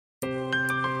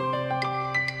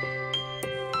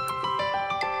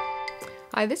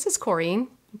Hi, this is Corrine.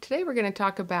 Today we're going to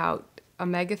talk about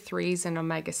omega-3s and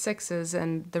omega-6s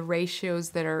and the ratios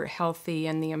that are healthy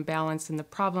and the imbalance and the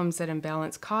problems that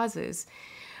imbalance causes.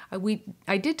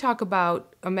 I did talk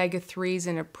about omega-3s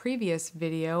in a previous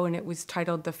video, and it was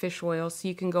titled The Fish Oil, so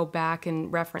you can go back and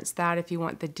reference that if you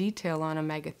want the detail on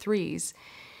omega-3s.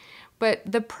 But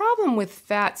the problem with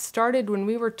fat started when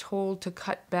we were told to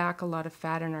cut back a lot of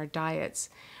fat in our diets.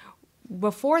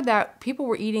 Before that, people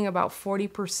were eating about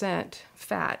 40%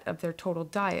 fat of their total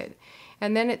diet.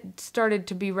 And then it started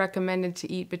to be recommended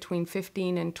to eat between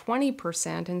 15 and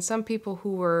 20%. And some people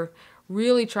who were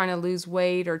really trying to lose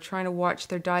weight or trying to watch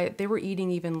their diet, they were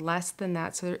eating even less than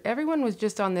that. So everyone was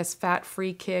just on this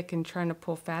fat-free kick and trying to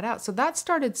pull fat out. So that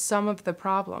started some of the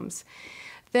problems.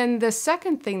 Then the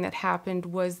second thing that happened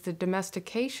was the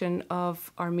domestication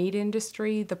of our meat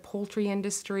industry, the poultry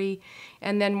industry,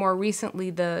 and then more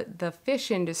recently the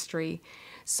fish industry.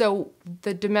 So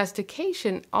the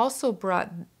domestication also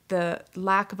brought the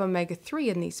lack of omega-3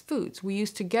 in these foods. We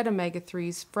used to get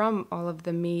omega-3s from all of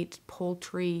the meat,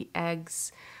 poultry,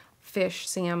 eggs, fish,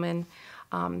 salmon.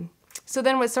 So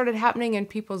then what started happening in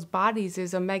people's bodies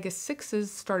is omega-6s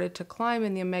started to climb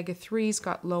and the omega-3s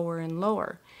got lower and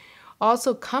lower.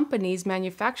 Also, companies,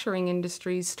 manufacturing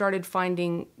industries started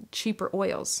finding cheaper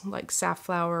oils like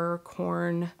safflower,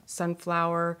 corn,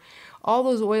 sunflower. All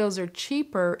those oils are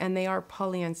cheaper and they are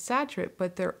polyunsaturated,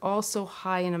 but they're also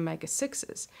high in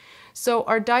omega-6s. So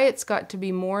our diets got to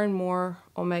be more and more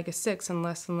omega-6 and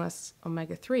less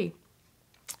omega-3.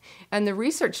 And the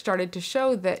research started to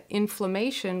show that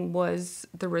inflammation was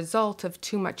the result of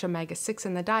too much omega-6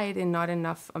 in the diet and not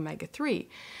enough omega-3.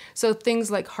 So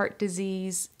things like heart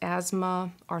disease,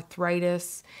 asthma,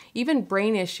 arthritis, even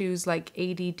brain issues like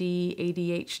ADD,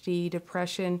 ADHD,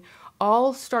 depression,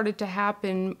 all started to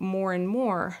happen more and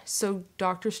more. So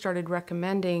doctors started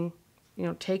recommending,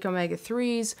 take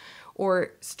omega-3s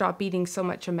or stop eating so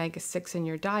much omega-6 in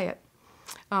your diet.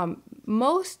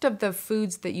 Most of the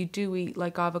foods that you do eat,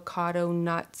 like avocado,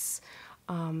 nuts,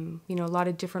 a lot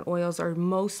of different oils, are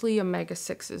mostly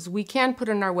omega-6s. We can put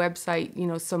on our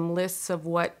website, some lists of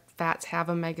what fats have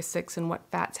omega-6 and what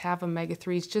fats have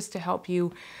omega-3s, just to help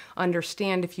you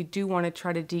understand if you do want to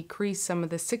try to decrease some of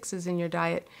the 6s in your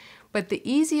diet. But the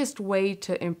easiest way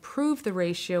to improve the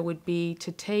ratio would be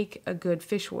to take a good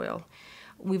fish oil.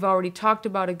 We've already talked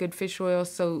about a good fish oil,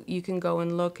 so you can go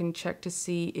and look and check to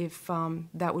see if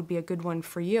that would be a good one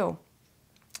for you.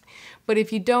 But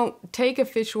if you don't take a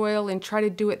fish oil and try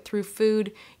to do it through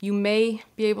food, you may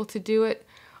be able to do it.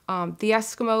 The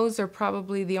Eskimos are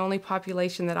probably the only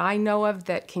population that I know of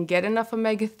that can get enough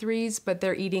omega-3s, but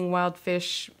they're eating wild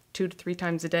fish 2 to 3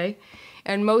 times a day.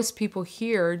 And most people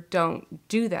here don't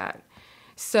do that.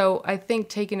 So I think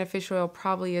taking a fish oil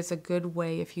probably is a good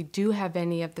way if you do have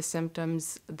any of the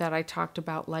symptoms that I talked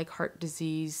about, like heart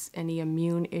disease, any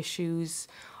immune issues,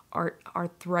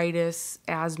 arthritis,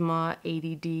 asthma,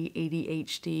 ADD,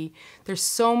 ADHD. There's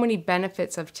so many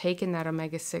benefits of taking that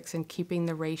omega-6 and keeping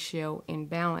the ratio in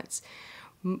balance.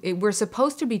 We're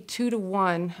supposed to be 2 to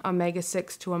 1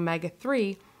 omega-6 to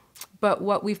omega-3, but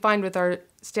what we find with our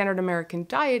standard American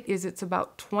diet is it's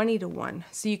about 20 to 1.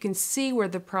 So you can see where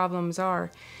the problems are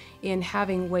in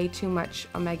having way too much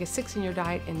omega-6 in your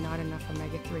diet and not enough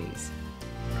omega-3s.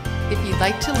 If you'd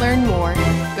like to learn more,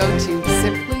 go to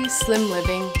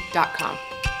simplyslimliving.com.